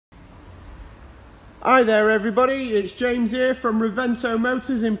Hi there everybody, it's James here from Zetec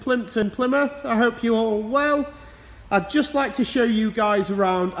Motors in Plimpton, Plymouth. I hope you're all well. I'd just like to show you guys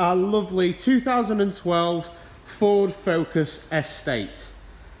around our lovely 2012 Ford Focus Estate.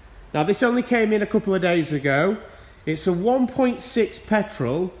 Now this only came in a couple of days ago. It's a 1.6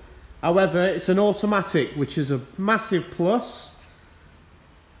 petrol, however it's an automatic, which is a massive plus.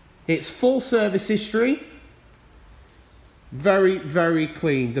 It's full service history. Very, very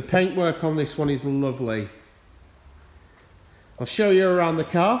clean. The paintwork on this one is lovely. I'll show you around the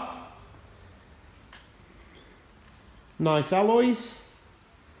car. Nice alloys.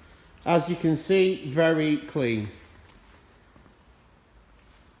 As you can see, very clean.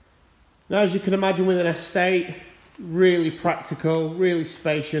 Now, as you can imagine with an estate, really practical, really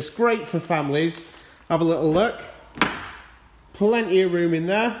spacious, great for families. Have a little look. Plenty of room in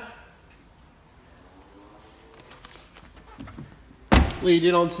there.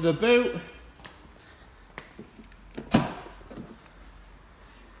 Leading onto the boot. Yeah,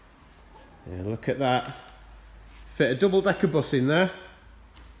 look at that. Fit a double-decker bus in there.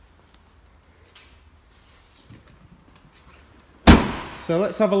 So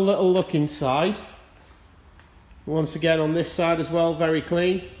let's have a little look inside. Once again on this side as well, very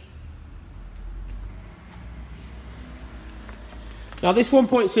clean. Now this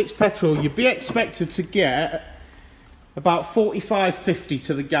 1.6 petrol, you'd be expected to get about 45-50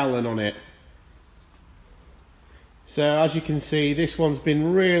 to the gallon on it. So as you can see, this one's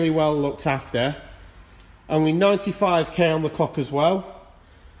been really well looked after. Only 95k on the clock as well.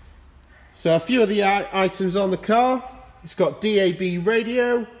 So a few of the items on the car. It's got DAB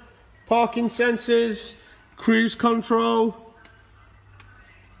radio, parking sensors, cruise control,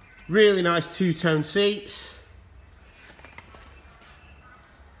 really nice two-tone seats.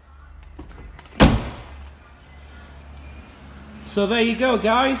 So there you go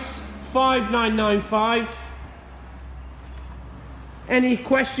guys, 5995. Any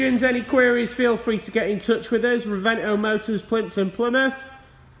questions, any queries, feel free to get in touch with us. Zetec Motors, Plimpton, Plymouth.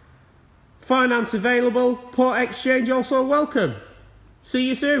 Finance available, part exchange also welcome. See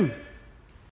you soon.